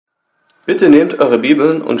Bitte nehmt eure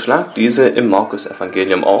Bibeln und schlagt diese im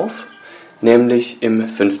Markus-Evangelium auf, nämlich im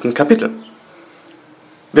 5. Kapitel.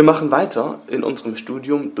 Wir machen weiter in unserem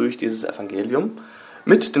Studium durch dieses Evangelium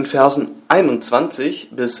mit den Versen 21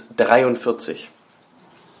 bis 43.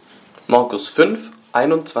 Markus 5,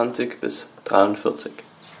 21 bis 43.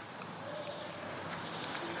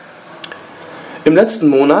 Im letzten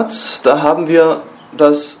Monat, da haben wir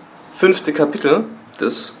das 5. Kapitel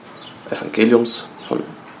des Evangeliums von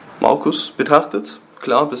Markus betrachtet,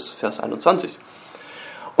 klar bis Vers 21.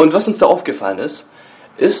 Und was uns da aufgefallen ist,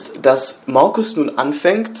 dass Markus nun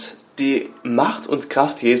anfängt, die Macht und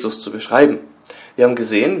Kraft Jesus zu beschreiben. Wir haben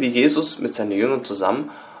gesehen, wie Jesus mit seinen Jüngern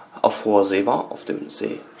zusammen auf hoher See war, auf dem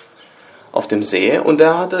See, und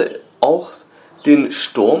er hatte auch den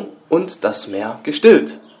Sturm und das Meer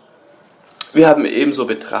gestillt. Wir haben ebenso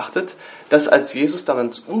betrachtet, dass als Jesus dann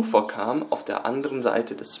ans Ufer kam, auf der anderen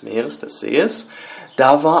Seite des Meeres, des Sees,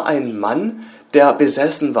 da war ein Mann, der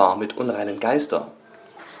besessen war mit unreinen Geistern.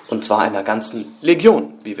 Und zwar einer ganzen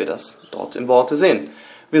Legion, wie wir das dort im Worte sehen.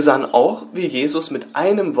 Wir sahen auch, wie Jesus mit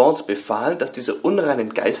einem Wort befahl, dass diese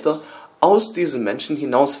unreinen Geister aus diesem Menschen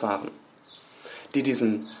hinausfahren, die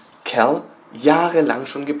diesen Kerl jahrelang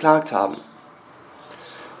schon geplagt haben.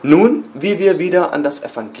 Nun, wie wir wieder an das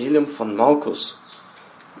Evangelium von Markus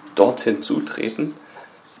dorthin zutreten,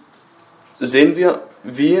 sehen wir,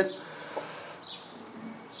 wie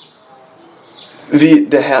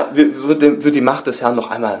wird die Macht des Herrn noch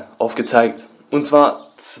einmal aufgezeigt. Und zwar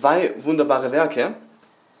 2 wunderbare Werke.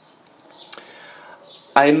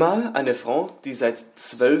 Einmal eine Frau, die seit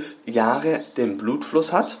 12 Jahren den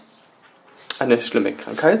Blutfluss hat, eine schlimme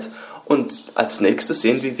Krankheit. Und als nächstes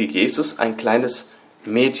sehen wir, wie Jesus ein kleines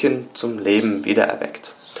Mädchen zum Leben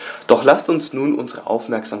wiedererweckt. Doch lasst uns nun unsere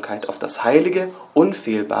Aufmerksamkeit auf das heilige,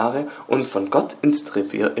 unfehlbare und von Gott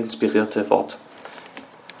inspirierte Wort.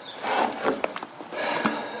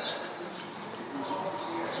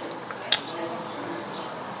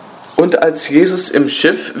 Und als Jesus im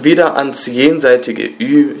Schiff wieder ans jenseitige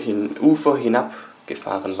Ufer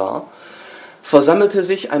hinabgefahren war, versammelte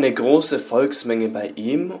sich eine große Volksmenge bei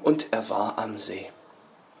ihm und er war am See.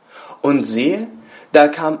 Und siehe, da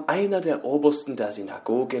kam einer der Obersten der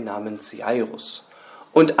Synagoge namens Jairus.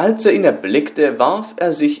 Und als er ihn erblickte, warf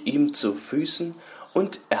er sich ihm zu Füßen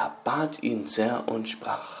und erbat ihn sehr und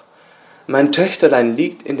sprach: Mein Töchterlein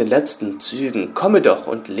liegt in den letzten Zügen, komme doch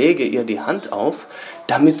und lege ihr die Hand auf,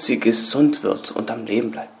 damit sie gesund wird und am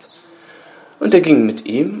Leben bleibt. Und er ging mit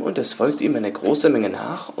ihm, und es folgte ihm eine große Menge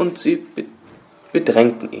nach, und sie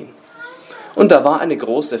bedrängten ihn. Und da war eine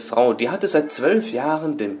große Frau, die hatte seit 12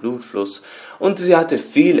 Jahren den Blutfluss, und sie hatte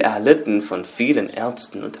viel erlitten von vielen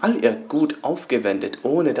Ärzten und all ihr Gut aufgewendet,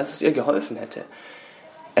 ohne dass es ihr geholfen hätte.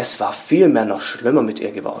 Es war vielmehr noch schlimmer mit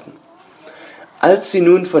ihr geworden. Als sie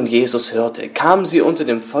nun von Jesus hörte, kam sie unter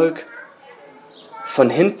dem Volk von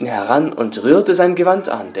hinten heran und rührte sein Gewand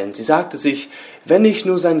an, denn sie sagte sich, wenn ich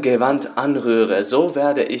nur sein Gewand anrühre, so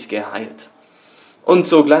werde ich geheilt. Und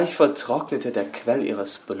sogleich vertrocknete der Quell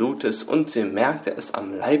ihres Blutes, und sie merkte es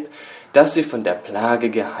am Leib, dass sie von der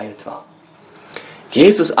Plage geheilt war.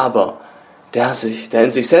 Jesus aber, der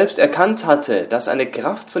in sich selbst erkannt hatte, dass eine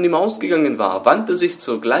Kraft von ihm ausgegangen war, wandte sich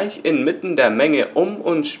sogleich inmitten der Menge um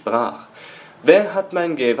und sprach: Wer hat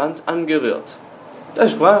mein Gewand angerührt? Da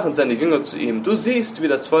sprachen seine Jünger zu ihm: Du siehst, wie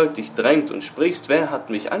das Volk dich drängt und sprichst, wer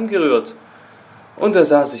hat mich angerührt? Und er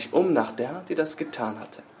sah sich um nach der, die das getan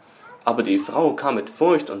hatte. Aber die Frau kam mit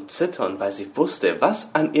Furcht und Zittern, weil sie wusste,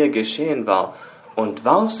 was an ihr geschehen war, und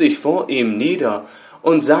warf sich vor ihm nieder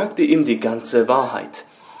und sagte ihm die ganze Wahrheit.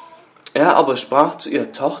 Er aber sprach zu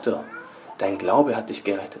ihr: Tochter, dein Glaube hat dich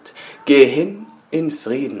gerettet. Geh hin in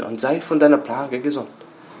Frieden und sei von deiner Plage gesund.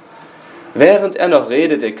 Während er noch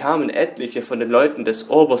redete, kamen etliche von den Leuten des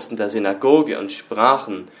Obersten der Synagoge und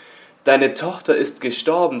sprachen: Deine Tochter ist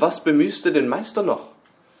gestorben, was bemühst du den Meister noch?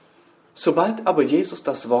 Sobald aber Jesus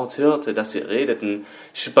das Wort hörte, das sie redeten,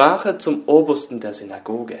 sprach er zum Obersten der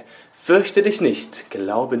Synagoge: Fürchte dich nicht,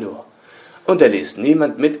 glaube nur. Und er ließ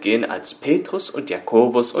niemand mitgehen als Petrus und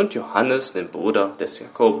Jakobus und Johannes, den Bruder des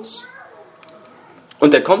Jakobus.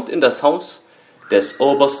 Und er kommt in das Haus des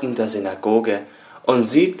Obersten der Synagoge und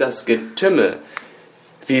sieht das Getümmel,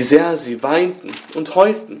 wie sehr sie weinten und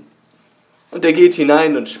heulten. Und er geht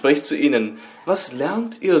hinein und spricht zu ihnen: Was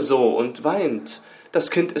lernt ihr so und weint? Das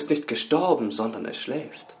Kind ist nicht gestorben, sondern es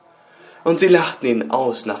schläft. Und sie lachten ihn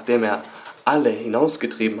aus, nachdem er alle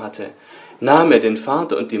hinausgetrieben hatte. Nahm er den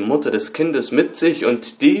Vater und die Mutter des Kindes mit sich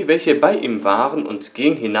und die, welche bei ihm waren, und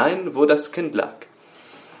ging hinein, wo das Kind lag.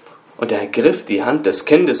 Und er ergriff die Hand des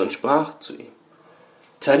Kindes und sprach zu ihm: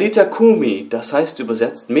 Talita Kumi, das heißt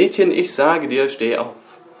übersetzt: Mädchen, ich sage dir, steh auf.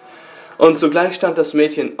 Und sogleich stand das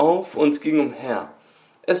Mädchen auf und ging umher.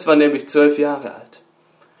 Es war nämlich 12 Jahre alt.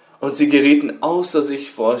 Und sie gerieten außer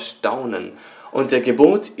sich vor Staunen. Und er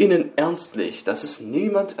gebot ihnen ernstlich, dass es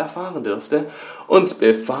niemand erfahren dürfte, und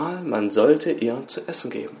befahl, man sollte ihr zu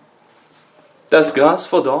essen geben. Das Gras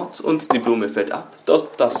verdorrt und die Blume fällt ab, doch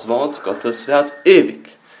das Wort Gottes währt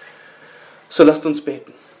ewig. So lasst uns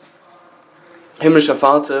beten. Himmlischer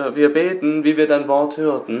Vater, wir beten, wie wir dein Wort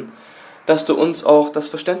hörten, dass du uns auch das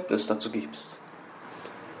Verständnis dazu gibst.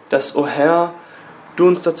 Dass, o Herr, du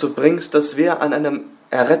uns dazu bringst, dass wir an einem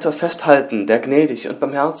Erretter festhalten, der gnädig und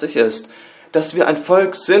barmherzig ist, dass wir ein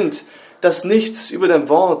Volk sind, das nicht über dein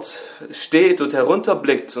Wort steht und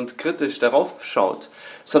herunterblickt und kritisch darauf schaut,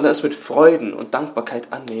 sondern es mit Freuden und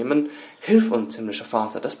Dankbarkeit annehmen. Hilf uns, himmlischer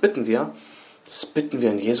Vater, das bitten wir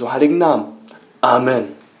in Jesu heiligen Namen.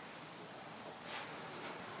 Amen.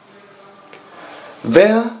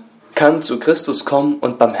 Wer kann zu Christus kommen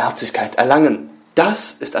und Barmherzigkeit erlangen?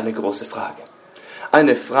 Das ist eine große Frage.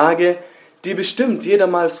 Eine Frage, die bestimmt jeder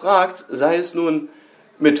mal fragt, sei es nun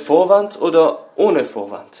mit Vorwand oder ohne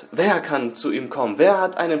Vorwand. Wer kann zu ihm kommen? Wer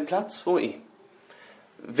hat einen Platz vor ihm?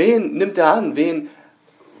 Wen nimmt er an? Bei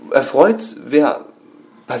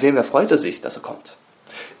wem erfreut er sich, dass er kommt?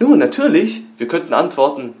 Nun, natürlich, wir könnten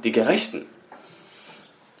antworten, die Gerechten.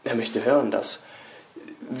 Er möchte hören, dass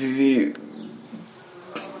wie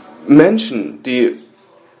Menschen, die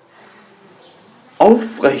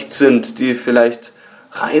aufrecht sind, die vielleicht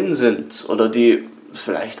rein sind oder die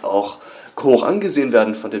vielleicht auch hoch angesehen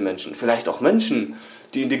werden von den Menschen, vielleicht auch Menschen,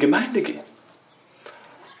 die in die Gemeinde gehen.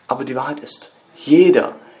 Aber die Wahrheit ist,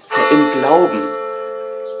 jeder, der im Glauben,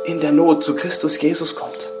 in der Not zu Christus Jesus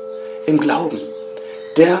kommt, im Glauben,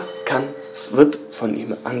 der wird von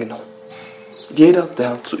ihm angenommen. Jeder,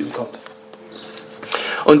 der zu ihm kommt.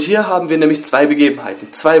 Und hier haben wir nämlich 2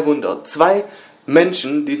 Begebenheiten, 2 Wunder, 2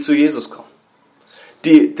 Menschen, die zu Jesus kommen,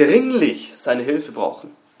 die dringlich seine Hilfe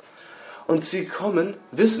brauchen. Und sie kommen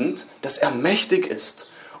wissend, dass er mächtig ist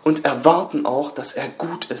und erwarten auch, dass er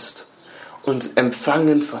gut ist und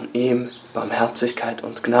empfangen von ihm Barmherzigkeit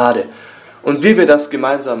und Gnade. Und wie wir das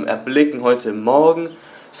gemeinsam erblicken heute Morgen,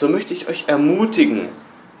 so möchte ich euch ermutigen,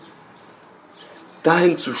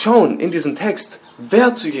 dahin zu schauen in diesem Text,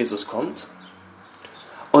 wer zu Jesus kommt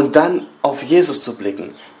und dann auf Jesus zu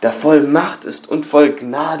blicken, der voll Macht ist und voll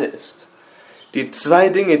Gnade ist. Die 2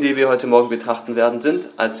 Dinge, die wir heute Morgen betrachten werden, sind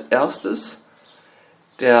als erstes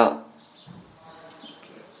der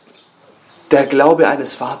Glaube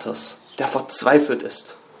eines Vaters, der verzweifelt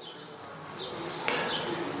ist.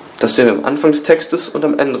 Das sehen wir am Anfang des Textes und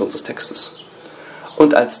am Ende unseres Textes.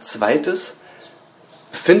 Und als zweites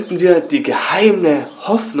finden wir die geheime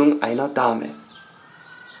Hoffnung einer Dame.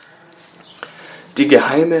 Die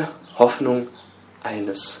geheime Hoffnung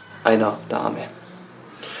einer Dame.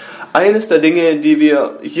 Eines der Dinge, die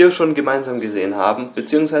wir hier schon gemeinsam gesehen haben,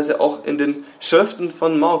 beziehungsweise auch in den Schriften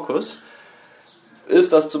von Markus,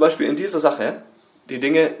 ist, dass zum Beispiel in dieser Sache die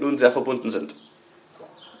Dinge nun sehr verbunden sind.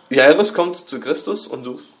 Jairus kommt zu Christus und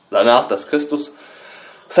sucht danach, dass Christus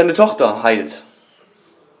seine Tochter heilt.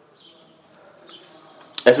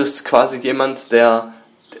 Es ist quasi jemand, der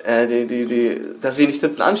sie nicht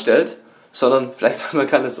hinten anstellt, sondern vielleicht man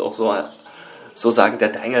kann es auch so sagen, der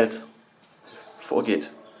drängelt,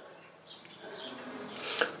 vorgeht.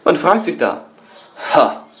 Man fragt sich da,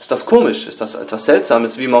 ist das komisch, ist das etwas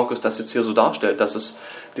Seltsames, wie Markus das jetzt hier so darstellt, dass es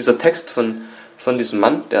dieser Text von diesem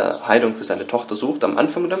Mann, der Heilung für seine Tochter sucht, am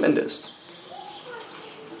Anfang und am Ende ist.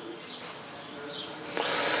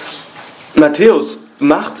 Matthäus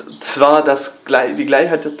hat zwar die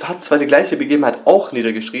gleiche Begebenheit auch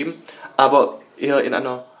niedergeschrieben, aber eher in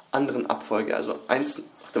einer anderen Abfolge, also eins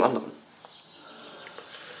nach dem anderen.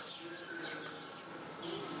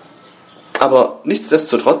 Aber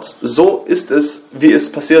nichtsdestotrotz, so ist es, wie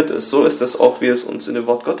es passiert ist. So ist es auch, wie es uns in dem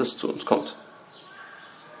Wort Gottes zu uns kommt.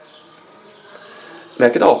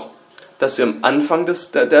 Merket auch, dass wir am Anfang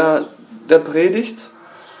der Predigt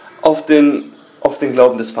auf den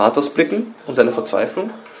Glauben des Vaters blicken und seine Verzweiflung.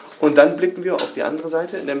 Und dann blicken wir auf die andere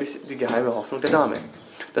Seite, nämlich die geheime Hoffnung der Dame.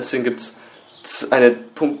 Deswegen gibt es eine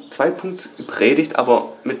 2-Punkt-Predigt,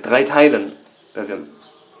 aber mit 3 Teilen, weil wir am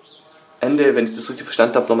Ende, wenn ich das richtig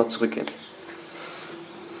verstanden habe, nochmal zurückgehen.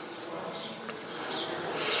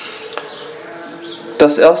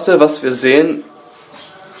 Das erste, was wir sehen,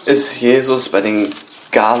 ist Jesus bei den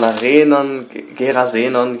Gerasenern,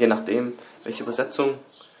 je nachdem, welche Übersetzung.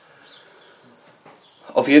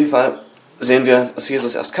 Auf jeden Fall sehen wir, dass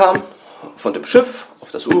Jesus erst kam, von dem Schiff auf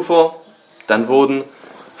das Ufer, dann wurden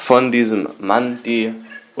von diesem Mann die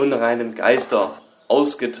unreinen Geister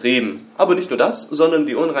ausgetrieben. Aber nicht nur das, sondern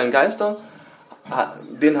die unreinen Geister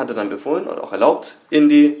denen hat er dann befohlen und auch erlaubt, in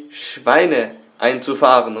die Schweine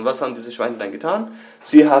einzufahren. Und was haben diese Schweine dann getan?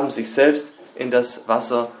 Sie haben sich selbst in das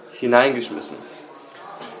Wasser hineingeschmissen.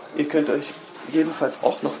 Ihr könnt euch jedenfalls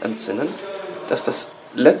auch noch entsinnen, dass das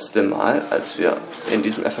letzte Mal, als wir in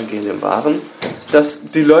diesem Evangelium waren, dass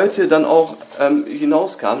die Leute dann auch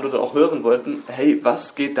hinauskamen oder auch hören wollten, hey,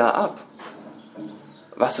 was geht da ab?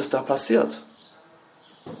 Was ist da passiert?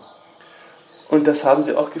 Und das haben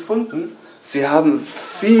sie auch gefunden. Sie haben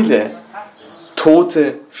viele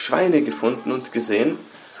tote Schweine gefunden und gesehen,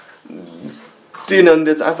 die dann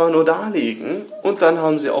jetzt einfach nur da liegen. Und dann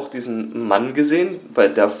haben sie auch diesen Mann gesehen, weil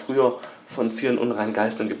der früher von vielen unreinen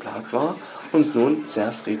Geistern geplagt war und nun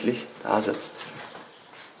sehr friedlich da sitzt.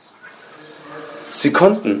 Sie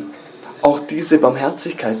konnten auch diese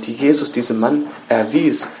Barmherzigkeit, die Jesus diesem Mann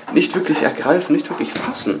erwies, nicht wirklich ergreifen, nicht wirklich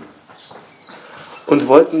fassen und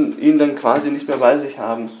wollten ihn dann quasi nicht mehr bei sich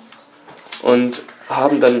haben und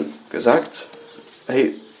haben dann gesagt,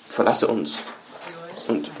 hey, verlasse uns.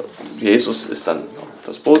 Und Jesus ist dann auf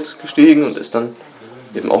das Boot gestiegen und ist dann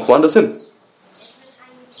eben auch woanders hin.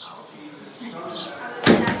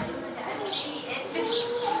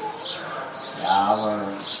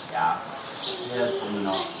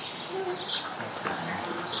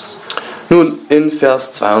 Nun, in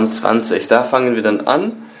Vers 22, da fangen wir dann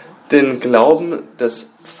an, den Glauben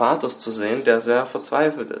des Vaters zu sehen, der sehr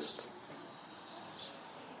verzweifelt ist.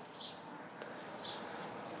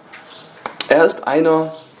 Er ist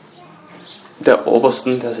einer der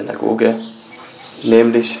Obersten der Synagoge,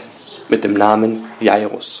 nämlich mit dem Namen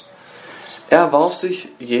Jairus. Er warf sich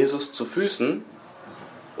Jesus zu Füßen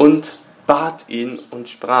und bat ihn und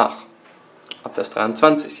sprach, ab Vers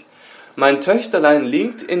 23, mein Töchterlein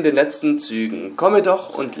liegt in den letzten Zügen, komme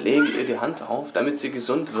doch und lege ihr die Hand auf, damit sie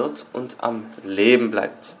gesund wird und am Leben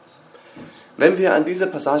bleibt. Wenn wir an diese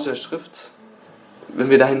Passage der Schrift, wenn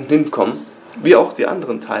wir dahin hinkommen, wie auch die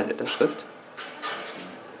anderen Teile der Schrift,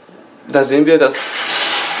 da sehen wir, dass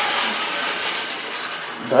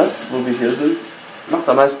das, wo wir hier sind, macht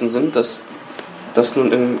am meisten Sinn, dass das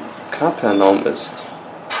nun in Kapernaum ist.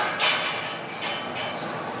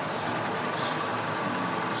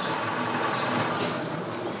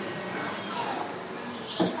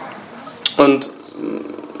 Und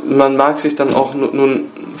man mag sich dann auch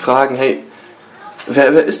nun fragen, hey,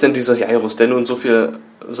 wer ist denn dieser Jairus, der nun so viel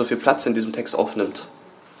Platz in diesem Text aufnimmt?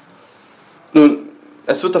 Nun,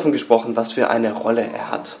 es wird davon gesprochen, was für eine Rolle er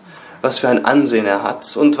hat, was für ein Ansehen er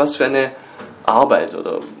hat und was für eine Arbeit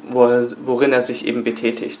oder worin er sich eben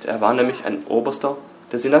betätigt. Er war nämlich ein Oberster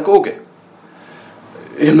der Synagoge.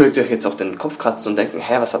 Ihr mögt euch jetzt auch den Kopf kratzen und denken,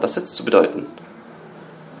 was hat das jetzt zu bedeuten?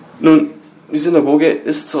 Nun, die Synagoge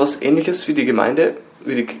ist so etwas Ähnliches wie die Gemeinde,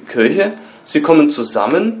 wie die Kirche. Sie kommen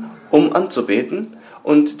zusammen, um anzubeten.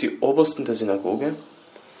 Und die Obersten der Synagoge,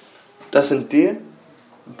 das sind die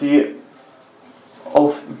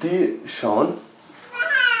auf die schauen,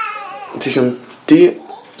 sich um die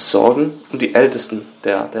sorgen, um die Ältesten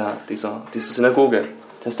dieser Synagoge.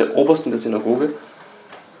 Das ist der Obersten der Synagoge.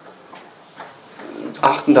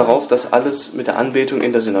 Achten darauf, dass alles mit der Anbetung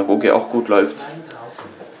in der Synagoge auch gut läuft.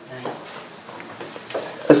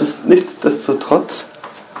 Es ist nichtsdestotrotz,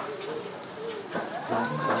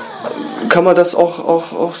 kann man das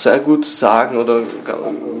auch sehr gut sagen oder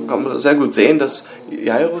kann man sehr gut sehen, dass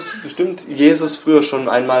Jairus bestimmt Jesus früher schon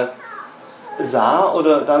einmal sah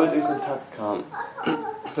oder damit in Kontakt kam.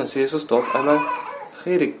 Dass Jesus dort einmal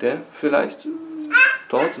predigte, vielleicht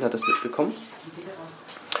dort und hat das mitbekommen.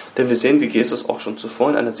 Denn wir sehen, wie Jesus auch schon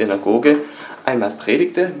zuvor in einer Synagoge einmal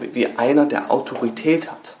predigte, wie einer, der Autorität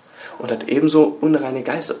hat. Und hat ebenso unreine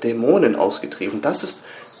Geister, Dämonen ausgetrieben. Das ist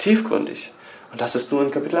tiefgründig. Und das ist nur in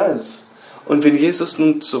Kapitel 1. Und wenn Jesus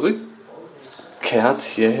nun zurückkehrt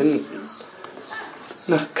hierhin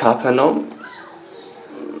nach Kapernaum,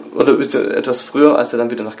 oder etwas früher, als er dann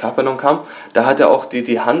wieder nach Kapernaum kam, da hat er auch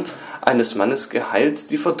die Hand eines Mannes geheilt,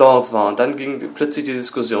 die verdorrt war. Und dann ging plötzlich die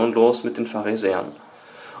Diskussion los mit den Pharisäern.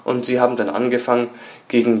 Und sie haben dann angefangen,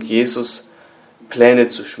 gegen Jesus Pläne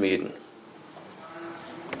zu schmieden.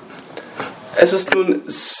 Es ist nun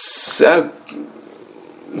sehr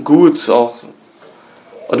gut auch,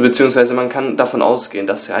 oder beziehungsweise man kann davon ausgehen,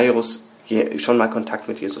 dass Jairus schon mal Kontakt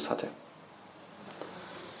mit Jesus hatte.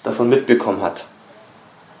 Davon mitbekommen hat.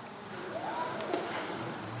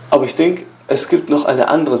 Aber ich denke, es gibt noch eine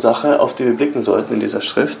andere Sache, auf die wir blicken sollten in dieser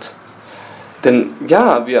Schrift. Denn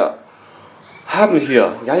ja, wir haben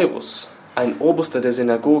hier Jairus, ein Oberster der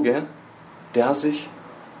Synagoge, der sich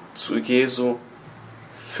zu Jesu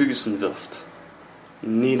Füßen wirft,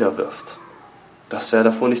 niederwirft. Das wäre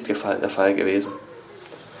davor nicht der Fall gewesen.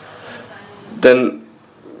 Denn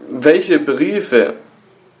welche Briefe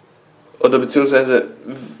oder beziehungsweise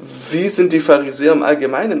wie sind die Pharisäer im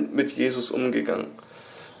Allgemeinen mit Jesus umgegangen?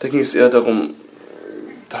 Da ging es eher darum,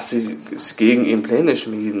 dass sie gegen ihn Pläne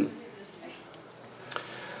schmieden.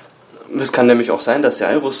 Es kann nämlich auch sein, dass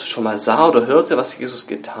Jairus schon mal sah oder hörte, was Jesus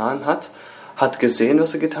getan hat, hat gesehen,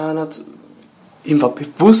 was er getan hat. Ihm war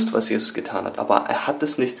bewusst, was Jesus getan hat, aber er hat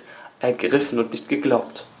es nicht ergriffen und nicht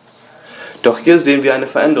geglaubt. Doch hier sehen wir eine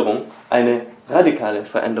Veränderung, eine radikale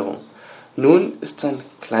Veränderung. Nun ist sein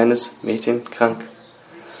kleines Mädchen krank.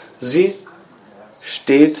 Sie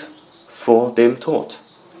steht vor dem Tod.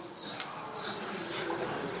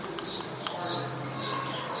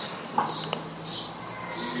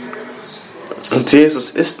 Und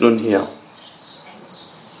Jesus ist nun hier.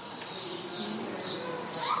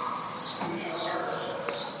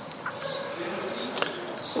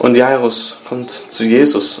 Und Jairus kommt zu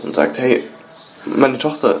Jesus und sagt, hey, meine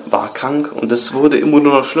Tochter war krank und es wurde immer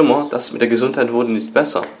nur noch schlimmer, das mit der Gesundheit wurde nicht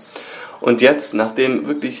besser. Und jetzt, nachdem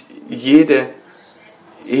wirklich jede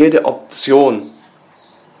Option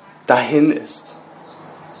dahin ist,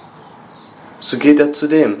 so geht er zu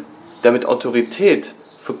dem, der mit Autorität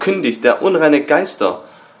verkündigt, der unreine Geister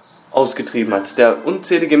ausgetrieben hat, der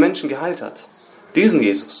unzählige Menschen geheilt hat. Diesen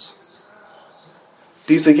Jesus.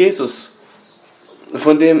 Dieser Jesus,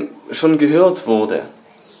 von dem schon gehört wurde,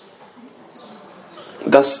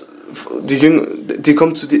 dass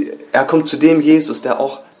er kommt zu dem Jesus, der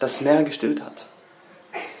auch das Meer gestillt hat.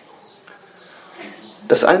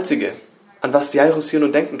 Das Einzige, an was Jairus hier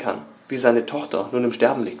nun denken kann, wie seine Tochter nun im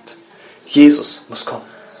Sterben liegt. Jesus muss kommen.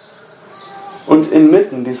 Und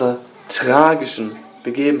inmitten dieser tragischen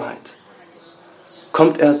Begebenheit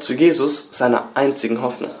kommt er zu Jesus, seiner einzigen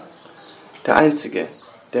Hoffnung. Der Einzige,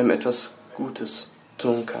 der ihm etwas Gutes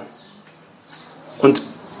tun kann. Und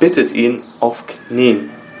bittet ihn auf Knien,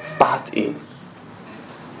 bat ihn.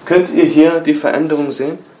 Könnt ihr hier die Veränderung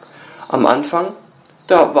sehen? Am Anfang,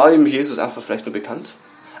 da war ihm Jesus einfach vielleicht nur bekannt,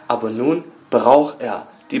 aber nun braucht er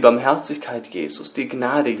die Barmherzigkeit Jesus, die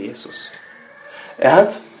Gnade Jesus. Er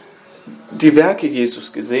hat die Werke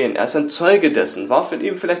Jesus gesehen, er ist ein Zeuge dessen, war von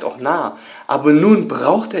ihm vielleicht auch nah, aber nun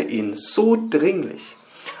braucht er ihn so dringlich,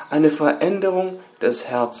 eine Veränderung des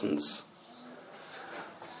Herzens.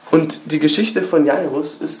 Und die Geschichte von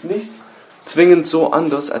Jairus ist nicht zwingend so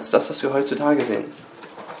anders als das, was wir heutzutage sehen.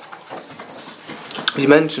 Wie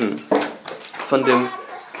Menschen von dem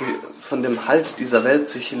Halt dieser Welt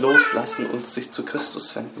sich loslassen und sich zu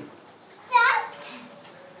Christus wenden.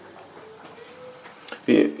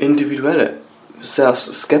 Wie Individuelle, sehr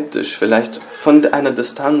skeptisch, vielleicht von einer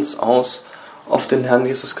Distanz aus auf den Herrn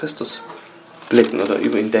Jesus Christus blicken oder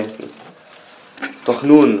über ihn denken. Doch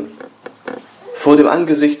nun, vor dem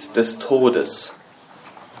Angesicht des Todes,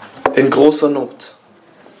 in großer Not,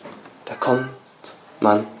 da kommt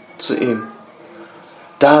man zu ihm.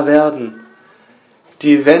 Da werden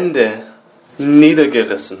die Wände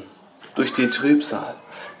niedergerissen durch die Trübsal.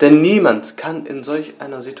 Denn niemand kann in solch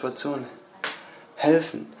einer Situation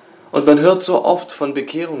helfen. Und man hört so oft von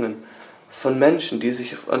Bekehrungen, von Menschen, die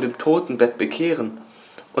sich an dem Totenbett bekehren.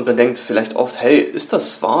 Und man denkt vielleicht oft, hey, ist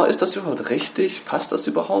das wahr? Ist das überhaupt richtig? Passt das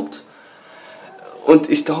überhaupt?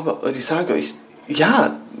 Und ich glaube, und ich sage euch,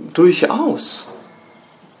 ja, durchaus.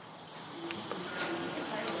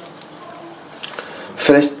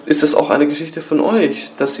 Vielleicht ist es auch eine Geschichte von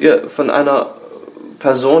euch, dass ihr von einer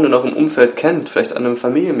Person in eurem Umfeld kennt, vielleicht einem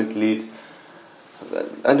Familienmitglied,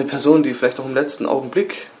 eine Person, die vielleicht auch im letzten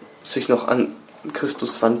Augenblick sich noch an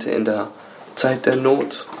Christus wandte in der Zeit der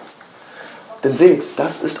Not. Denn seht,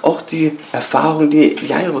 das ist auch die Erfahrung, die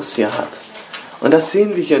Jairus hier hat. Und das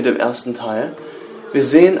sehen wir hier in dem ersten Teil. Wir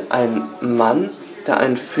sehen einen Mann, der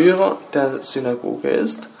ein Führer der Synagoge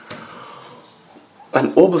ist,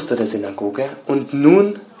 ein Oberster der Synagoge und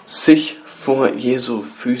nun sich vor Jesu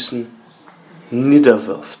Füßen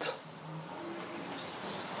niederwirft.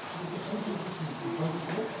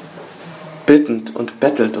 Bittend und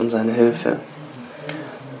bettelt um seine Hilfe.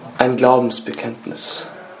 Ein Glaubensbekenntnis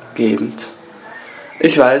gebend.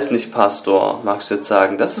 Ich weiß nicht, Pastor, magst du jetzt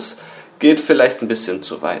sagen, geht vielleicht ein bisschen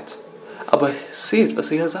zu weit. Aber seht, was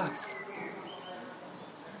er hier sagt.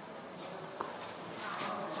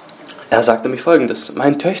 Er sagt nämlich Folgendes: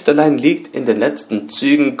 Mein Töchterlein liegt in den letzten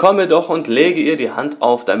Zügen, komme doch und lege ihr die Hand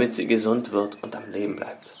auf, damit sie gesund wird und am Leben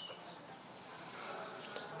bleibt.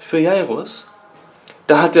 Für Jairus,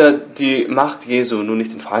 da hat er die Macht Jesu nun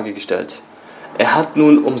nicht in Frage gestellt. Er hat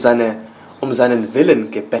nun um seinen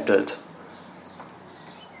Willen gebettelt,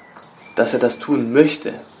 dass er das tun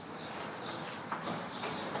möchte.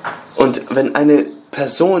 Und wenn eine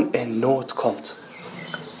Person in Not kommt,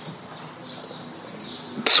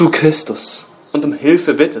 zu Christus, und um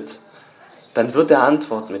Hilfe bittet, dann wird er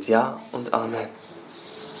antworten mit Ja und Amen.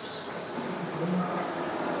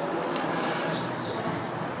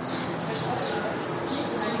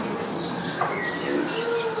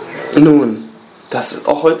 Nun, das ist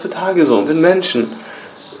auch heutzutage so, wenn Menschen,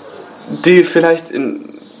 die vielleicht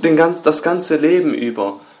das ganze Leben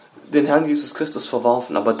über den Herrn Jesus Christus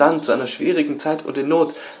verworfen, aber dann zu einer schwierigen Zeit und in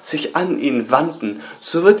Not sich an ihn wandten,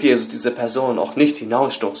 so wird Jesus diese Person auch nicht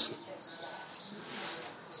hinausstoßen.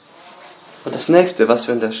 Und das nächste, was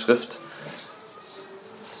wir in der Schrift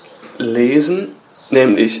lesen,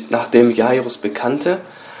 nämlich nachdem Jairus bekannte,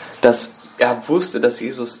 dass er wusste, dass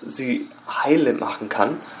Jesus sie heile machen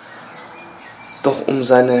kann, doch um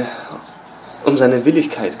seine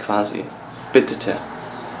Willigkeit quasi bittete.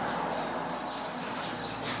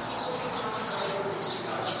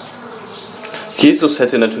 Jesus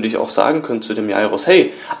hätte natürlich auch sagen können zu dem Jairus,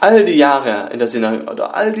 hey, all die Jahre in der Synagoge,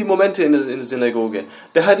 oder all die Momente in der Synagoge,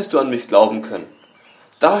 da hättest du an mich glauben können.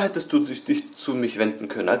 Da hättest du dich zu mich wenden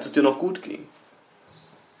können, als es dir noch gut ging.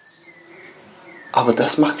 Aber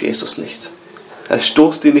das macht Jesus nicht. Er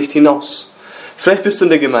stoßt ihn nicht hinaus. Vielleicht bist du in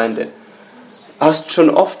der Gemeinde, hast schon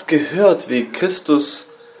oft gehört,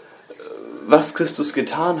 was Christus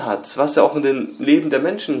getan hat, was er auch in den Leben der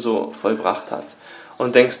Menschen so vollbracht hat.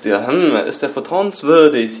 Und denkst dir, ist der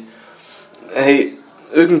vertrauenswürdig? Hey,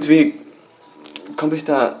 irgendwie komme ich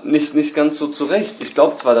da nicht ganz so zurecht. Ich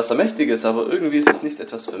glaube zwar, dass er mächtig ist, aber irgendwie ist es nicht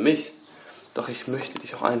etwas für mich. Doch ich möchte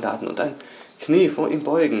dich auch einladen und ein Knie vor ihm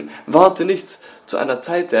beugen. Warte nicht zu einer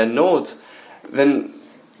Zeit der Not, wenn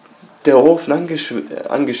der Ofen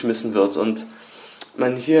angeschmissen wird und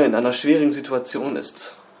man hier in einer schwierigen Situation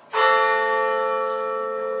ist.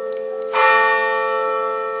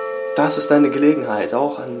 Das ist deine Gelegenheit,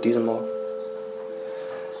 auch an diesem Morgen.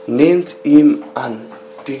 Nehmt ihm an,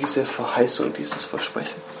 diese Verheißung, dieses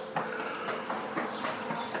Versprechen.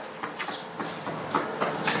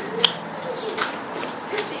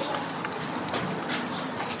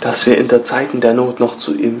 Dass wir in der Zeiten der Not noch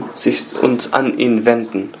zu ihm, uns an ihn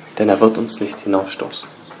wenden, denn er wird uns nicht hinausstoßen.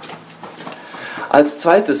 Als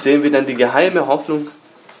zweites sehen wir dann die geheime Hoffnung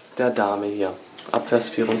der Dame hier, ab Vers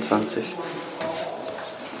 24.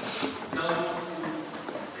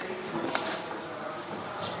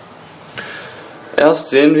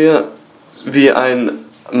 Erst sehen wir, wie ein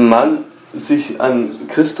Mann sich an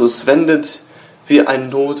Christus wendet, wie ein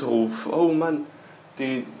Notruf. Oh Mann,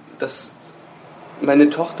 meine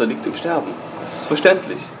Tochter liegt im Sterben. Das ist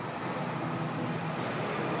verständlich.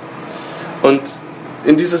 Und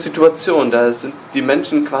in dieser Situation, da sind die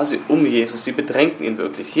Menschen quasi um Jesus, sie bedrängten ihn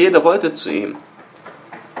wirklich. Jeder wollte zu ihm.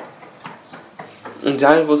 Und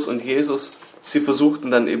Jairus und Jesus, sie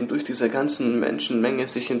versuchten dann eben durch diese ganzen Menschenmenge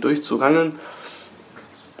sich hindurch zu rangeln.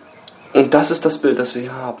 Und das ist das Bild, das wir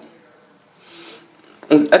hier haben.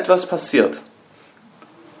 Und etwas passiert,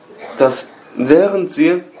 dass während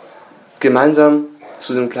sie gemeinsam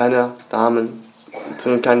zu den kleinen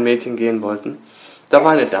Mädchen gehen wollten, da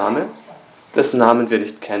war eine Dame, dessen Namen wir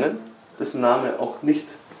nicht kennen, dessen Name auch nicht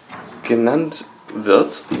genannt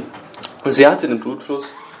wird. Sie hatte den Blutfluss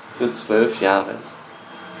für 12 Jahre.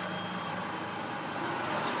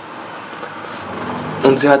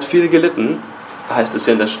 Und sie hat viel gelitten, heißt es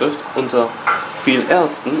ja in der Schrift, unter vielen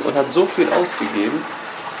Ärzten und hat so viel ausgegeben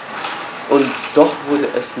und doch wurde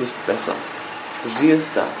es nicht besser. Sie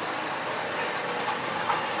ist da.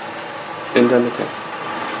 In der Mitte.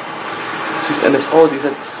 Sie ist eine Frau, die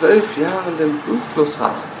seit 12 Jahren den Blutfluss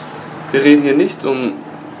hat. Wir reden hier nicht um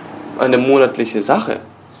eine monatliche Sache,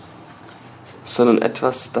 sondern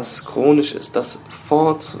etwas, das chronisch ist, das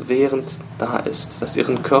fortwährend da ist, das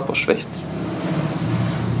ihren Körper schwächt.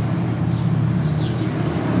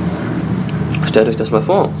 Stellt euch das mal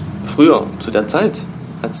vor, früher, zu der Zeit,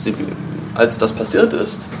 als das passiert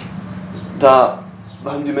ist, da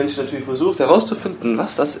haben die Menschen natürlich versucht herauszufinden,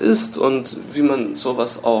 was das ist und wie man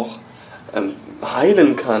sowas auch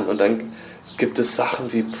heilen kann. Und dann gibt es Sachen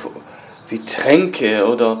wie Tränke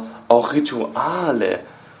oder auch Rituale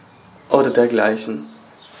oder dergleichen.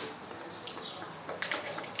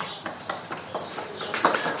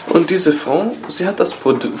 Und diese Frau, sie hat das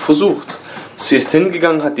versucht. Sie ist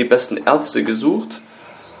hingegangen, hat die besten Ärzte gesucht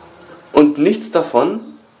und nichts davon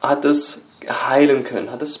hat es heilen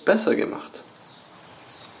können, hat es besser gemacht.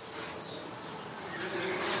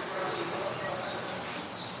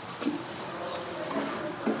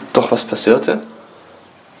 Doch was passierte?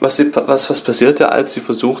 Was passierte, als sie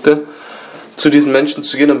versuchte, zu diesen Menschen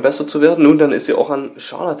zu gehen, um besser zu werden? Nun, dann ist sie auch an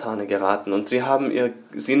Scharlatane geraten und sie haben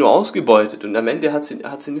sie nur ausgebeutet und am Ende hat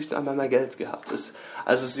sie nicht einmal mehr Geld gehabt.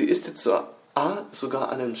 Also sie ist jetzt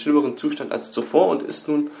sogar an einem schlimmeren Zustand als zuvor und ist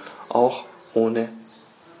nun auch ohne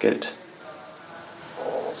Geld.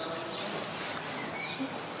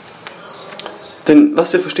 Denn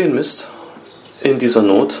was ihr verstehen müsst in dieser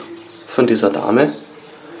Not von dieser Dame,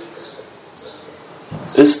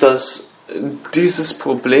 ist, dass dieses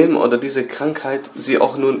Problem oder diese Krankheit sie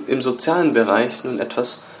auch nun im sozialen Bereich nun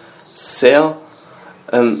etwas sehr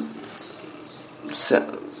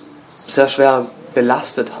schwer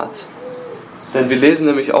belastet hat. Denn wir lesen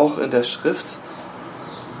nämlich auch in der Schrift,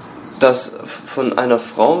 dass von einer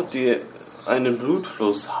Frau, die einen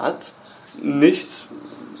Blutfluss hat, nicht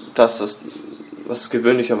das, was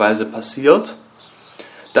gewöhnlicherweise passiert,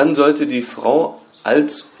 dann sollte die Frau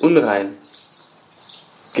als unrein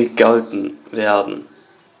gegolten werden.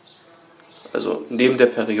 Also neben der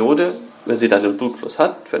Periode, wenn sie dann den Blutfluss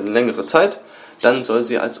hat, für eine längere Zeit, dann soll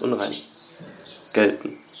sie als unrein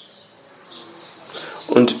gelten.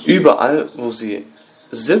 Und überall, wo sie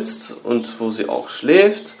sitzt und wo sie auch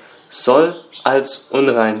schläft, soll als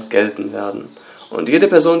unrein gelten werden. Und jede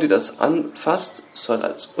Person, die das anfasst, soll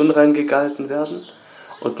als unrein gegalten werden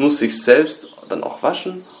und muss sich selbst dann auch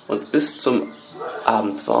waschen und bis zum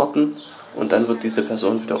Abend warten, und dann wird diese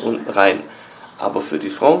Person wieder rein. Aber für die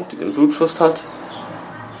Frau, die den Blutfluss hat,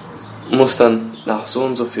 muss dann nach so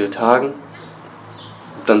und so vielen Tagen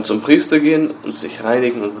dann zum Priester gehen und sich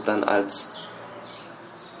reinigen und wird dann als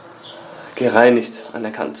gereinigt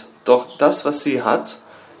anerkannt. Doch das, was sie hat,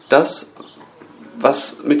 das,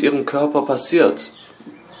 was mit ihrem Körper passiert,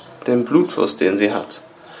 den Blutfluss, den sie hat,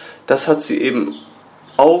 das hat sie eben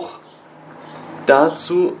auch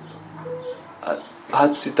dazu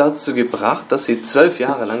gebracht, dass sie 12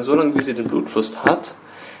 Jahre lang, so lange wie sie den Blutfluss hat,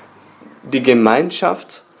 die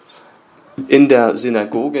Gemeinschaft in der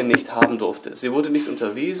Synagoge nicht haben durfte. Sie wurde nicht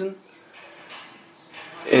unterwiesen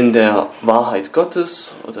in der Wahrheit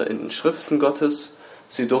Gottes oder in den Schriften Gottes.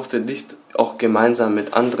 Sie durfte nicht auch gemeinsam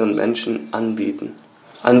mit anderen Menschen anbeten.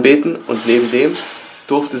 Und neben dem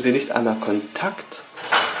durfte sie nicht einmal Kontakt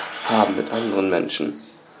haben mit anderen Menschen.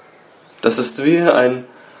 Das ist wie eine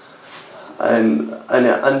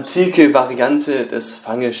antike Variante des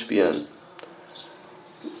Fangespielen.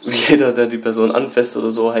 Jeder, der die Person anfasst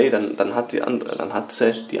oder so, hey, dann hat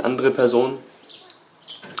sie die andere Person.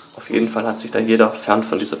 Auf jeden Fall hat sich da jeder fern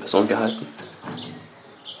von dieser Person gehalten.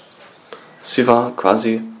 Sie war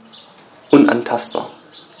quasi unantastbar.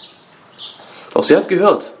 Doch sie hat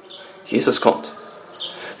gehört, Jesus kommt.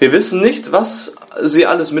 Wir wissen nicht, was sie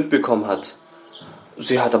alles mitbekommen hat.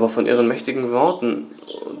 Sie hat aber von ihren mächtigen Worten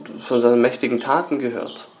und von seinen mächtigen Taten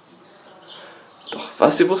gehört. Doch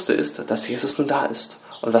was sie wusste ist, dass Jesus nun da ist.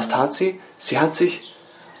 Und was tat sie? Sie hat sich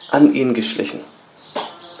an ihn geschlichen.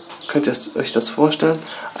 Könnt ihr euch das vorstellen?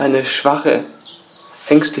 Eine schwache,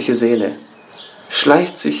 ängstliche Seele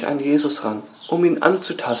schleicht sich an Jesus ran, um ihn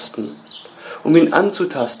anzutasten.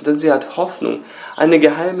 Denn sie hat Hoffnung, eine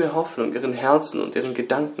geheime Hoffnung in ihren Herzen und ihren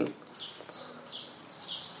Gedanken.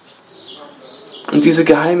 Und diese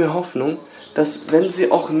geheime Hoffnung, dass wenn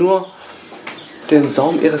sie auch nur den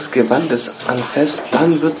Saum ihres Gewandes anfasst,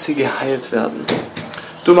 dann wird sie geheilt werden.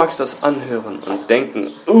 Du magst das anhören und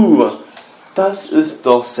denken, das ist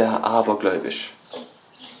doch sehr abergläubisch.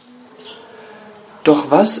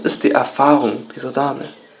 Doch was ist die Erfahrung dieser Dame?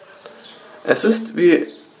 Es ist, wie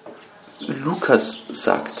Lukas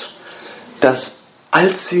sagt, dass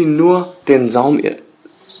als sie nur den Saum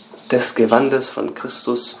des Gewandes von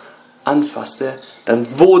Christus anfasste,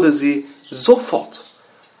 dann wurde sie sofort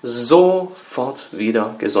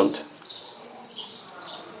wieder gesund.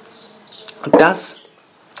 Und das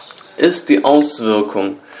ist die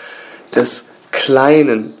Auswirkung des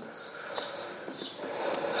kleinen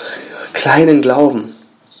Glauben.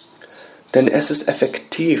 Denn es ist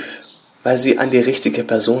effektiv, weil sie an die richtige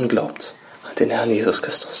Person glaubt, an den Herrn Jesus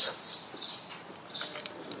Christus.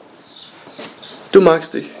 Du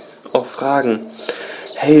magst dich auch fragen,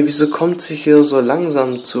 hey, wieso kommt sie hier so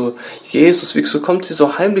langsam zu Jesus? Wieso kommt sie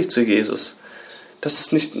so heimlich zu Jesus? Das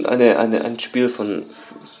ist nicht ein Spiel von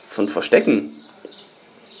Verstecken.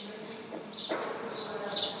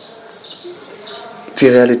 Die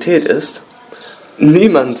Realität ist,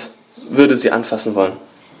 niemand würde sie anfassen wollen.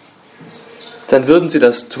 Dann würden sie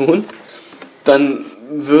das tun, dann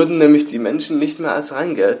würden nämlich die Menschen nicht mehr als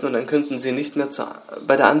rein gelten und dann könnten sie nicht mehr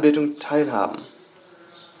bei der Anbetung teilhaben.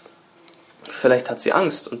 Vielleicht hat sie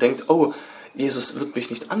Angst und denkt, Jesus wird mich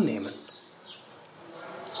nicht annehmen.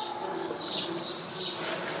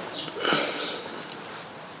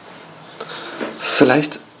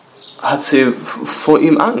 Vielleicht hat sie vor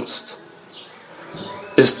ihm Angst,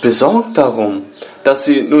 ist besorgt darum, dass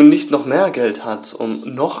sie nun nicht noch mehr Geld hat, um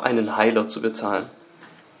noch einen Heiler zu bezahlen.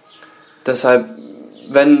 Deshalb,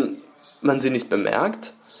 wenn man sie nicht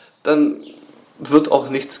bemerkt, dann wird auch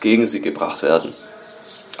nichts gegen sie gebracht werden.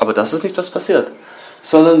 Aber das ist nicht, was passiert,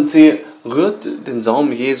 sondern sie rührt den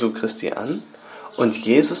Saum Jesu Christi an und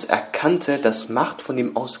Jesus erkannte, dass Macht von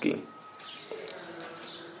ihm ausging.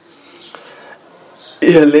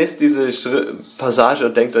 Ihr lest diese Passage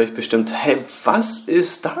und denkt euch bestimmt, hey, was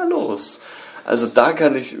ist da los? Also da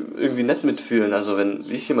kann ich irgendwie nicht mitfühlen. Also wenn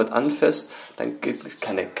mich jemand anfasst, dann geht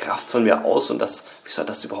keine Kraft von mir aus und wie soll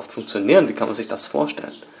das überhaupt funktionieren? Wie kann man sich das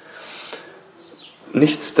vorstellen?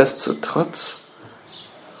 Nichtsdestotrotz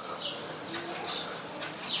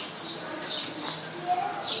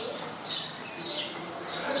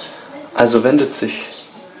also wendet sich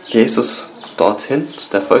Jesus dorthin zu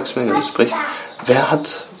der Volksmenge und spricht, wer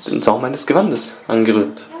hat den Saum meines Gewandes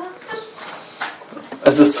angerührt?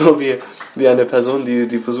 Es ist so wie eine Person,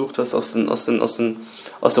 die versucht, was aus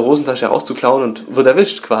der Hosentasche herauszuklauen und wird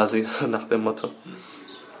erwischt quasi, so nach dem Motto.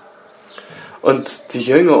 Und die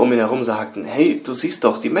Jünger um ihn herum sagten, hey, du siehst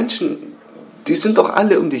doch, die Menschen, die sind doch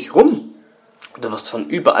alle um dich rum. Du wirst von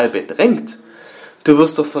überall bedrängt. Du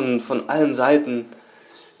wirst doch von allen Seiten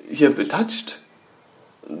hier betatscht.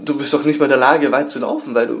 Du bist doch nicht mehr in der Lage, weit zu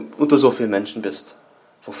laufen, weil du unter so vielen Menschen bist.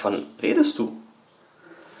 Wovon redest du?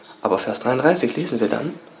 Aber Vers 33 lesen wir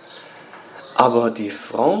dann. Aber die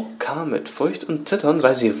Frau kam mit Furcht und Zittern,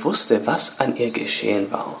 weil sie wusste, was an ihr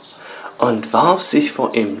geschehen war, und warf sich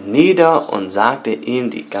vor ihm nieder und sagte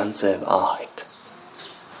ihm die ganze Wahrheit.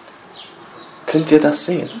 Könnt ihr das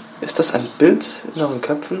sehen? Ist das ein Bild in euren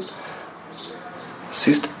Köpfen?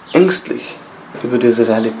 Sie ist ängstlich über diese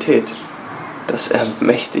Realität, dass er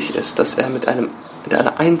mächtig ist, dass er mit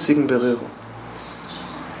einer einzigen Berührung,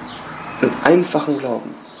 mit einfachem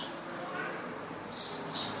Glauben,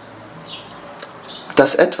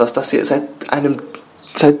 dass etwas, das sie seit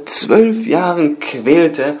 12 Jahren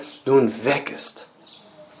quälte, nun weg ist.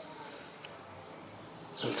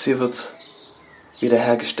 Und sie wird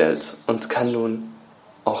wiederhergestellt und kann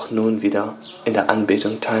nun wieder in der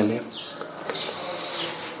Anbetung teilnehmen.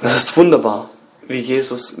 Es ist wunderbar, wie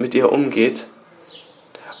Jesus mit ihr umgeht.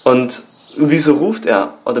 Und wieso ruft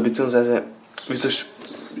er, oder beziehungsweise wieso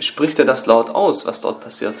spricht er das laut aus, was dort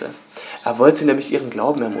passierte? Er wollte nämlich ihren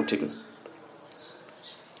Glauben ermutigen.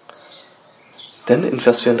 Denn in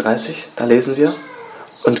Vers 34, da lesen wir,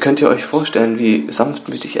 und könnt ihr euch vorstellen, wie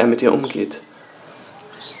sanftmütig er mit ihr umgeht.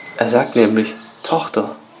 Er sagt nämlich,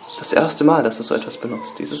 Tochter, das erste Mal, dass er so etwas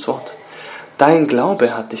benutzt, dieses Wort. Dein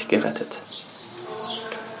Glaube hat dich gerettet.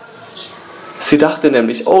 Sie dachte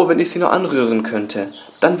nämlich, oh, wenn ich sie nur anrühren könnte,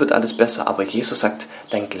 dann wird alles besser. Aber Jesus sagt,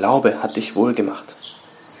 dein Glaube hat dich wohlgemacht.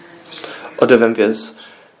 Oder wenn wir es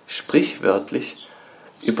sprichwörtlich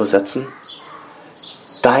übersetzen,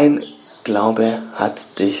 dein Glaube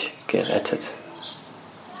hat dich gerettet.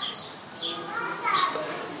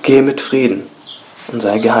 Geh mit Frieden und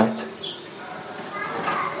sei geheilt.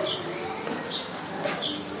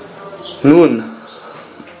 Nun,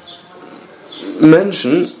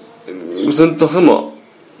 Menschen sind noch immer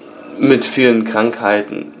mit vielen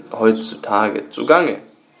Krankheiten heutzutage zugange.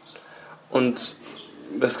 Und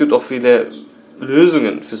es gibt auch viele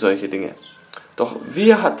Lösungen für solche Dinge. Doch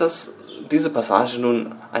wie hat diese Passage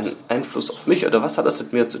nun einen Einfluss auf mich, oder was hat das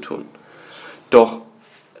mit mir zu tun? Doch,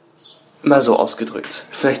 mal so ausgedrückt,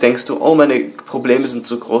 vielleicht denkst du, oh, meine Probleme sind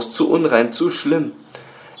zu groß, zu unrein, zu schlimm.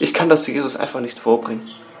 Ich kann das Jesus einfach nicht vorbringen.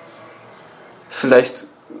 Vielleicht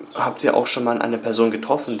habt ihr auch schon mal eine Person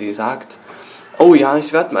getroffen, die sagt, oh ja,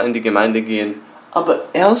 ich werde mal in die Gemeinde gehen, aber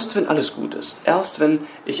erst, wenn alles gut ist, erst, wenn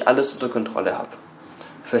ich alles unter Kontrolle habe.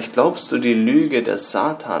 Vielleicht glaubst du die Lüge des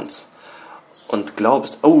Satans und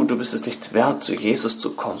glaubst, oh, du bist es nicht wert, zu Jesus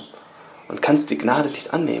zu kommen und kannst die Gnade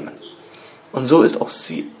nicht annehmen. Und so ist auch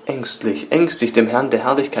sie ängstlich, dem Herrn der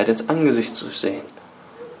Herrlichkeit ins Angesicht zu sehen.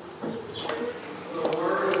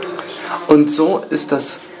 Und so ist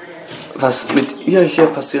das, was mit ihr hier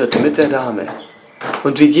passiert, mit der Dame,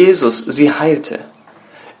 und wie Jesus sie heilte,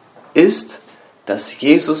 ist, dass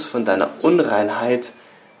Jesus von deiner Unreinheit,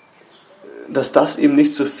 dass das ihm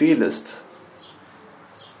nicht zu viel ist.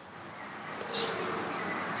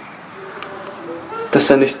 Dass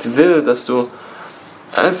er nicht will, dass du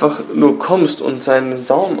einfach nur kommst und seinen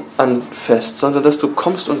Saum anfasst, sondern dass du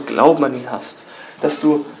kommst und Glauben an ihn hast. Dass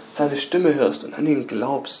du seine Stimme hörst und an ihn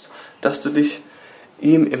glaubst. Dass du dich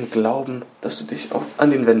ihm im Glauben, dass du dich auch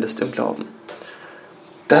an ihn wendest im Glauben.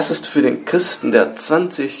 Das ist für den Christen, der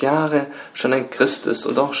 20 Jahre schon ein Christ ist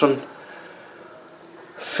und auch schon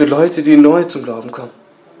für Leute, die neu zum Glauben kommen.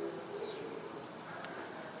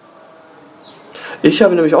 Ich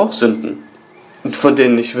habe nämlich auch Sünden, von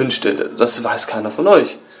denen ich wünschte, das weiß keiner von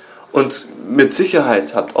euch. Und mit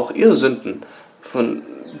Sicherheit habt auch ihr Sünden,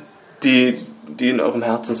 die die in eurem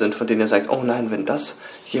Herzen sind, von denen ihr sagt, oh nein, wenn das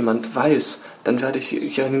jemand weiß, dann werde ich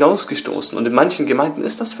hier hinausgestoßen. Und in manchen Gemeinden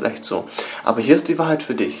ist das vielleicht so. Aber hier ist die Wahrheit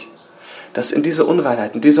für dich, dass in dieser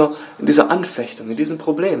Unreinheit, in dieser Anfechtung, in diesem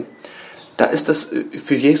Problem, da ist das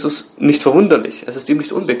für Jesus nicht verwunderlich. Es ist ihm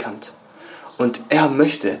nicht unbekannt. Und er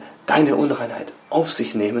möchte deine Unreinheit auf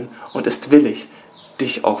sich nehmen und ist willig,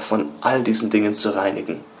 dich auch von all diesen Dingen zu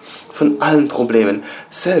reinigen. Von allen Problemen.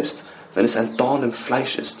 Selbst wenn es ein Dorn im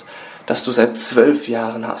Fleisch ist, das du seit 12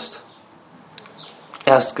 Jahren hast.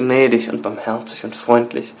 Er ist gnädig und barmherzig und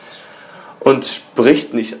freundlich und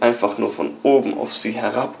spricht nicht einfach nur von oben auf sie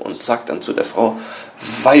herab und sagt dann zu der Frau,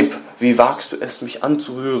 Weib, wie wagst du es, mich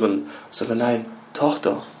anzurühren? Sondern nein,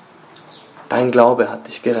 Tochter, dein Glaube hat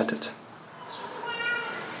dich gerettet.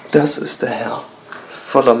 Das ist der Herr,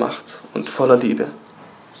 voller Macht und voller Liebe.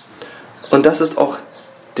 Und das ist auch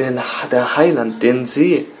der Heiland, den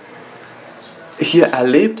sie hier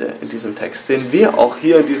erlebte in diesem Text, den wir auch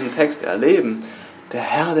hier in diesem Text erleben, der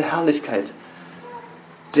Herr der Herrlichkeit,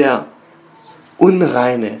 der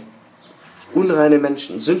unreine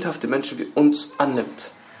Menschen, sündhafte Menschen wie uns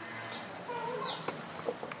annimmt.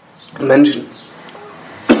 Menschen,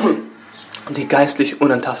 die geistlich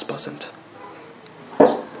unantastbar sind.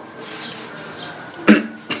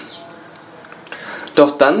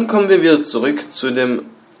 Doch dann kommen wir wieder zurück zu dem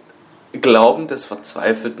Glauben des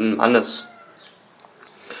verzweifelten Mannes.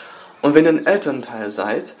 Und wenn ihr ein Elternteil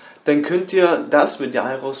seid, dann könnt ihr das mit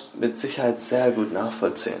Jairus mit Sicherheit sehr gut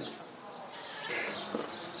nachvollziehen.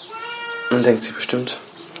 Und denkt sich bestimmt.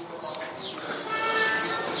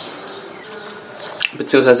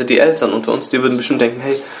 Beziehungsweise die Eltern unter uns, die würden bestimmt denken,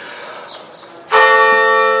 hey,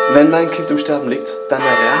 wenn mein Kind im Sterben liegt, dann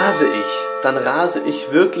rase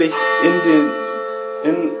ich wirklich in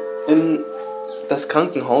das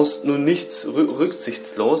Krankenhaus nur nicht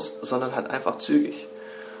rücksichtslos, sondern halt einfach zügig,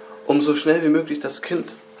 um so schnell wie möglich das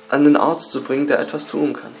Kind an den Arzt zu bringen, der etwas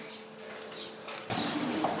tun kann.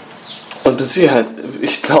 Und mit Sicherheit,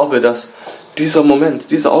 ich glaube, dass dieser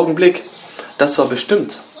Moment, dieser Augenblick, das war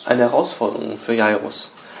bestimmt eine Herausforderung für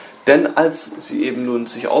Jairus. Denn als sie eben nun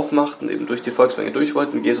sich aufmachten, eben durch die Volksmenge durch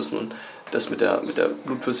wollten, Jesus nun das mit der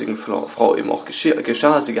blutflüssigen Frau eben auch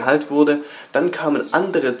geschah, sie geheilt wurde, dann kamen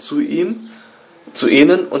andere zu ihnen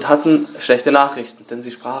und hatten schlechte Nachrichten, denn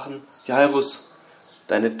sie sprachen, Jairus,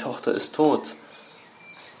 deine Tochter ist tot.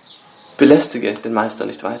 Belästige den Meister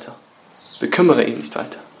nicht weiter. Bekümmere ihn nicht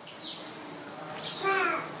weiter.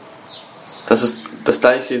 Das ist das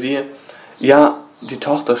Gleiche wie, ja, die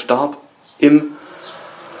Tochter starb nicht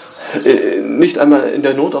einmal in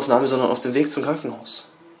der Notaufnahme, sondern auf dem Weg zum Krankenhaus.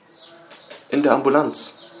 In der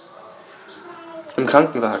Ambulanz. Im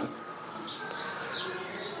Krankenwagen.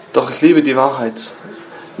 Doch ich liebe die Wahrheit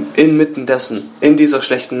inmitten dessen, in dieser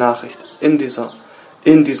schlechten Nachricht, in dieser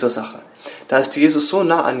Sache. Da ist Jesus so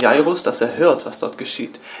nah an Jairus, dass er hört, was dort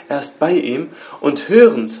geschieht. Er ist bei ihm und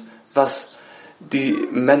hörend, was die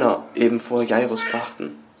Männer eben vor Jairus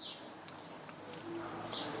brachten.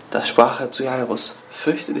 Da sprach er zu Jairus,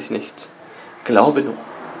 fürchte dich nicht, glaube nur.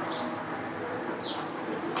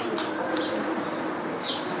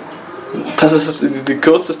 Das ist die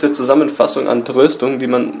kürzeste Zusammenfassung an Tröstung,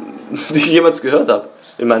 die ich jemals gehört habe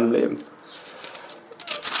in meinem Leben.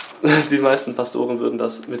 Die meisten Pastoren würden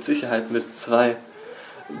das mit Sicherheit mit 2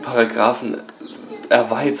 Paragraphen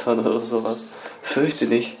erweitern oder sowas. Fürchte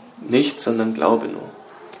dich nicht, sondern glaube nur.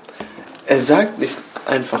 Er sagt nicht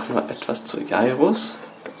einfach nur etwas zu Jairus.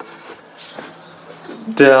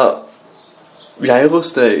 Der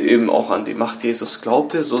Jairus, der eben auch an die Macht Jesus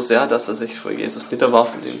glaubte, so sehr, dass er sich vor Jesus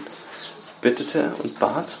niederwarf und ihn bittete und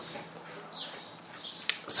bat,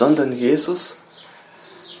 sondern Jesus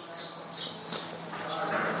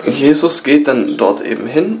geht dann dort eben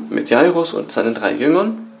hin mit Jairus und seinen 3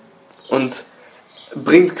 Jüngern und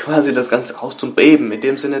bringt quasi das ganze Haus zum Beben, in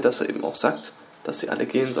dem Sinne, dass er eben auch sagt, dass sie alle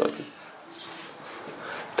gehen sollten.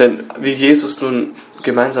 Denn wie Jesus nun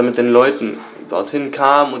gemeinsam mit den Leuten dorthin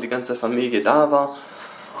kam und die ganze Familie da war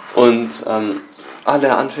und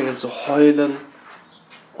alle anfingen zu heulen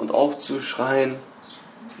und aufzuschreien,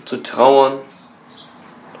 zu trauern,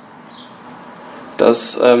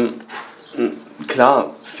 dass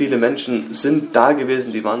klar, viele Menschen sind da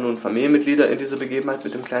gewesen, die waren nun Familienmitglieder in dieser Begebenheit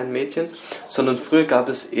mit dem kleinen Mädchen, sondern früher gab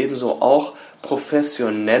es ebenso auch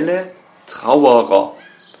professionelle Trauerer.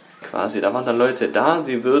 Quasi, da waren dann Leute da,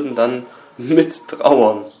 die würden dann mit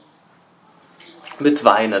trauern, mit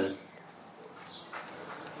weinen.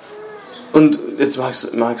 Und jetzt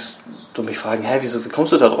magst du mich fragen, wie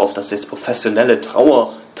kommst du da drauf, dass jetzt professionelle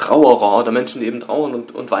Trauerer oder Menschen, die eben trauern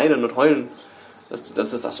und weinen und heulen,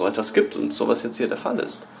 dass es da so etwas gibt und sowas jetzt hier der Fall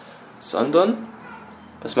ist. Sondern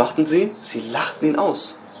Was machten sie? Sie lachten ihn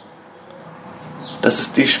aus. Das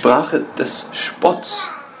ist die Sprache des Spotts.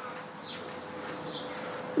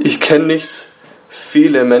 Ich kenne nicht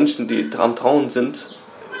viele Menschen, die am Trauern sind,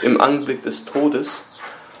 im Anblick des Todes,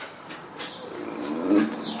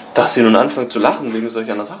 dass sie nun anfangen zu lachen wegen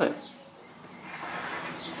solch einer Sache.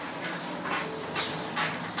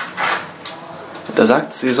 Da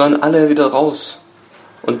sagt, sie sollen alle wieder raus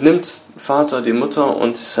und nimmt Vater, die Mutter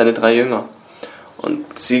und seine 3 Jünger.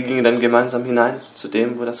 Und sie gingen dann gemeinsam hinein zu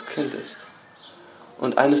dem, wo das Kind ist.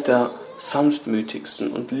 Und eines der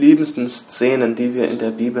sanftmütigsten und liebendsten Szenen, die wir in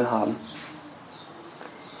der Bibel haben.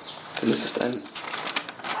 Denn es ist ein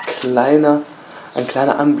kleiner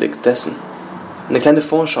Anblick dessen, eine kleine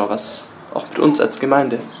Vorschau, was auch mit uns als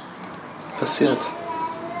Gemeinde passiert.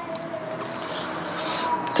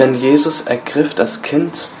 Denn Jesus ergriff das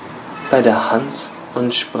Kind bei der Hand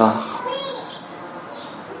und sprach: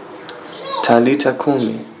 Talita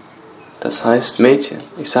Kumi, das heißt Mädchen,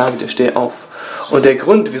 ich sage dir, steh auf. Und der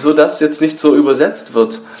Grund, wieso das jetzt nicht so übersetzt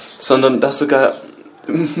wird, sondern das sogar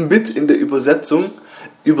mit in der Übersetzung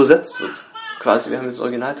übersetzt wird. Quasi, wir haben das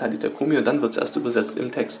Original Talita Kumi und dann wird es erst übersetzt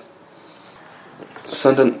im Text.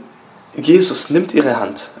 Sondern Jesus nimmt ihre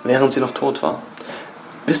Hand, während sie noch tot war.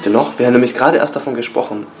 Wisst ihr noch, wir haben nämlich gerade erst davon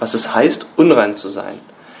gesprochen, was es heißt, unrein zu sein.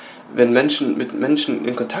 Wenn Menschen mit Menschen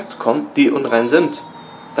in Kontakt kommen, die unrein sind,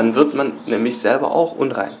 dann wird man nämlich selber auch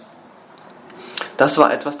unrein. Das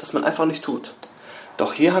war etwas, das man einfach nicht tut.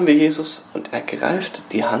 Doch hier haben wir Jesus und er greift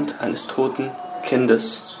die Hand eines toten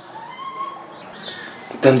Kindes.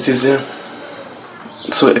 Denn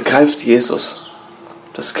so ergreift Jesus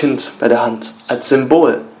das Kind bei der Hand als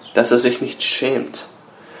Symbol, dass er sich nicht schämt.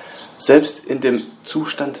 Selbst in dem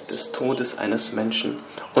Zustand des Todes eines Menschen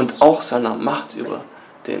und auch seiner Macht über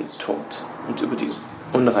den Tod und über die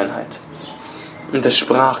Unreinheit. Und er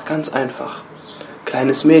sprach ganz einfach: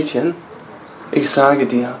 Kleines Mädchen, ich sage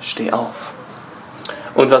dir, steh auf.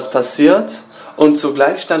 Und was passiert? Und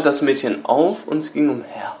sogleich stand das Mädchen auf und ging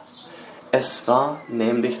umher. Es war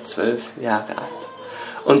nämlich 12 Jahre alt.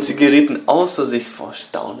 Und sie gerieten außer sich vor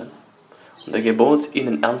Staunen. Und er gebot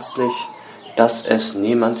ihnen ernstlich, dass es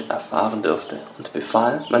niemand erfahren dürfte, und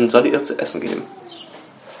befahl, man solle ihr zu essen geben.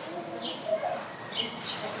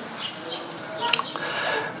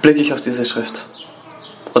 Blicke ich auf diese Schrift,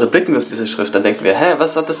 oder blicken wir auf diese Schrift, dann denken wir,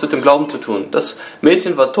 was hat das mit dem Glauben zu tun? Das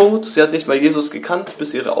Mädchen war tot, sie hat nicht mal Jesus gekannt,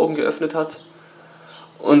 bis sie ihre Augen geöffnet hat.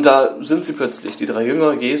 Und da sind sie plötzlich, die 3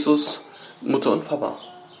 Jünger, Jesus, Mutter und Papa.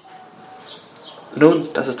 Nun,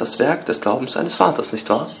 das ist das Werk des Glaubens seines Vaters, nicht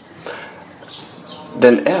wahr?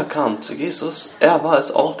 Denn er kam zu Jesus, er war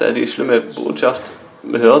es auch, der die schlimme Botschaft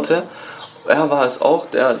hörte, er war es auch,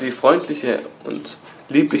 der die freundlichen und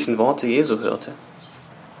lieblichen Worte Jesu hörte.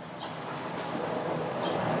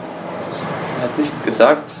 Er hat nicht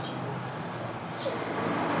gesagt,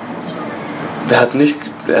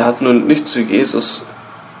 er hat nun nicht zu Jesus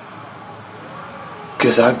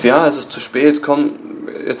gesagt, ja, es ist zu spät, komm,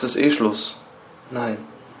 jetzt ist Schluss. Nein.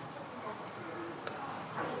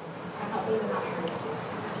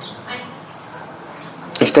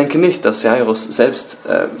 Ich denke nicht, dass Jairus selbst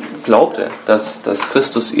glaubte, dass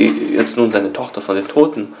Christus jetzt nun seine Tochter von den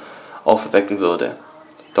Toten aufwecken würde.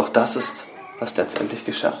 Doch das ist, was letztendlich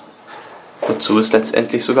geschah. Wozu es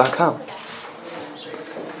letztendlich sogar kam.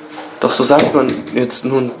 Doch so sagt man jetzt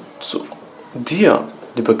nun zu dir,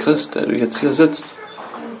 lieber Christ, der du jetzt hier sitzt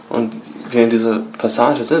und wir in dieser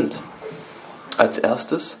Passage sind, als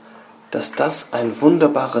erstes, dass das ein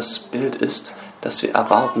wunderbares Bild ist, das wir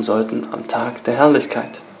erwarten sollten am Tag der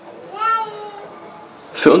Herrlichkeit.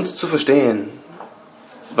 Für uns zu verstehen,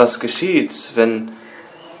 was geschieht, wenn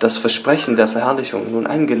das Versprechen der Verherrlichung nun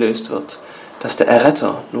eingelöst wird, dass der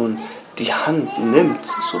Erretter nun die Hand nimmt,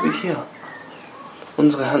 so wie hier,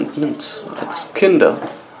 unsere Hand nimmt, als Kinder,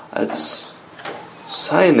 als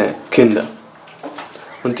seine Kinder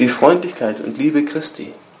und die Freundlichkeit und Liebe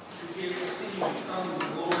Christi.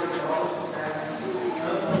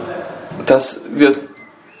 Dass wir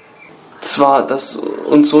zwar das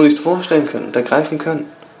uns so nicht vorstellen können und ergreifen können,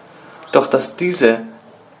 doch dass diese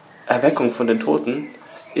Erweckung von den Toten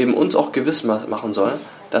eben uns auch gewiss machen soll,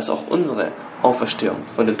 dass auch unsere Auferstehung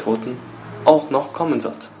von den Toten auch noch kommen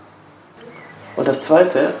wird. Und das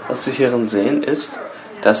Zweite, was wir hierin sehen, ist,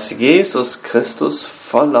 dass Jesus Christus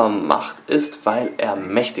voller Macht ist, weil er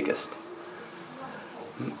mächtig ist.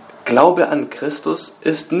 Glaube an Christus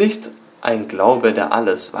ist nicht ein Glaube, der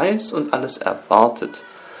alles weiß und alles erwartet,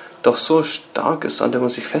 doch so stark ist, an dem man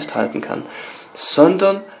sich festhalten kann,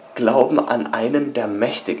 sondern Glauben an einen, der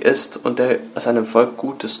mächtig ist und der seinem Volk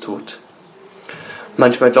Gutes tut.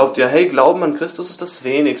 Manchmal glaubt ihr, hey, Glauben an Christus ist das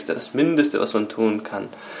Wenigste, das Mindeste, was man tun kann.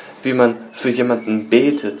 Wie man für jemanden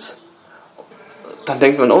betet. Dann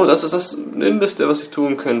denkt man, oh, das ist das Mindeste, was ich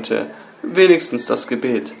tun könnte. Wenigstens das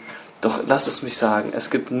Gebet. Doch lass es mich sagen, es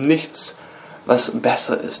gibt nichts, was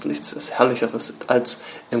besser ist, nichts, was Herrlicheres ist, als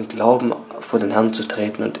im Glauben vor den Herrn zu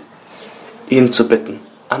treten und ihn zu bitten,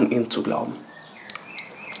 an ihn zu glauben.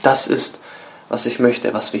 Das ist, was ich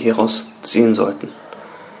möchte, was wir hieraus ziehen sollten.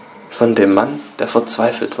 Von dem Mann, der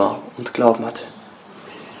verzweifelt war und Glauben hatte.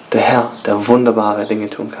 Der Herr, der wunderbare Dinge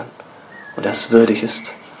tun kann und der es würdig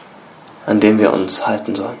ist, an dem wir uns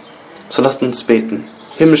halten sollen. So lasst uns beten.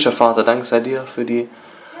 Himmlischer Vater, Dank sei dir für die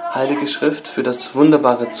Heilige Schrift, für das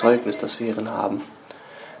wunderbare Zeugnis, das wir hierin haben,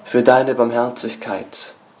 für deine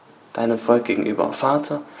Barmherzigkeit, deinem Volk gegenüber.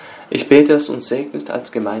 Vater, ich bete, dass du uns segnest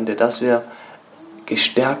als Gemeinde, dass wir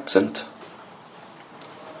gestärkt sind,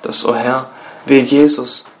 dass, o Herr, wir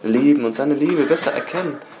Jesus lieben und seine Liebe besser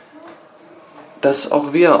erkennen, dass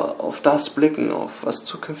auch wir auf das blicken, auf was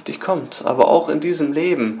zukünftig kommt, aber auch in diesem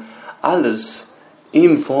Leben alles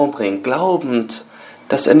ihm vorbringen, glaubend,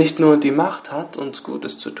 dass er nicht nur die Macht hat, uns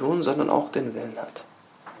Gutes zu tun, sondern auch den Willen hat.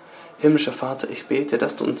 Himmlischer Vater, ich bete,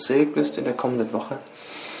 dass du uns segnest in der kommenden Woche,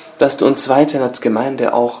 dass du uns weiterhin als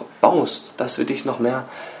Gemeinde auch baust, dass wir dich noch mehr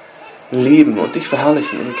lieben und dich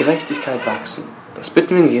verherrlichen, in Gerechtigkeit wachsen. Das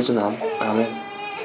bitten wir in Jesu Namen. Amen.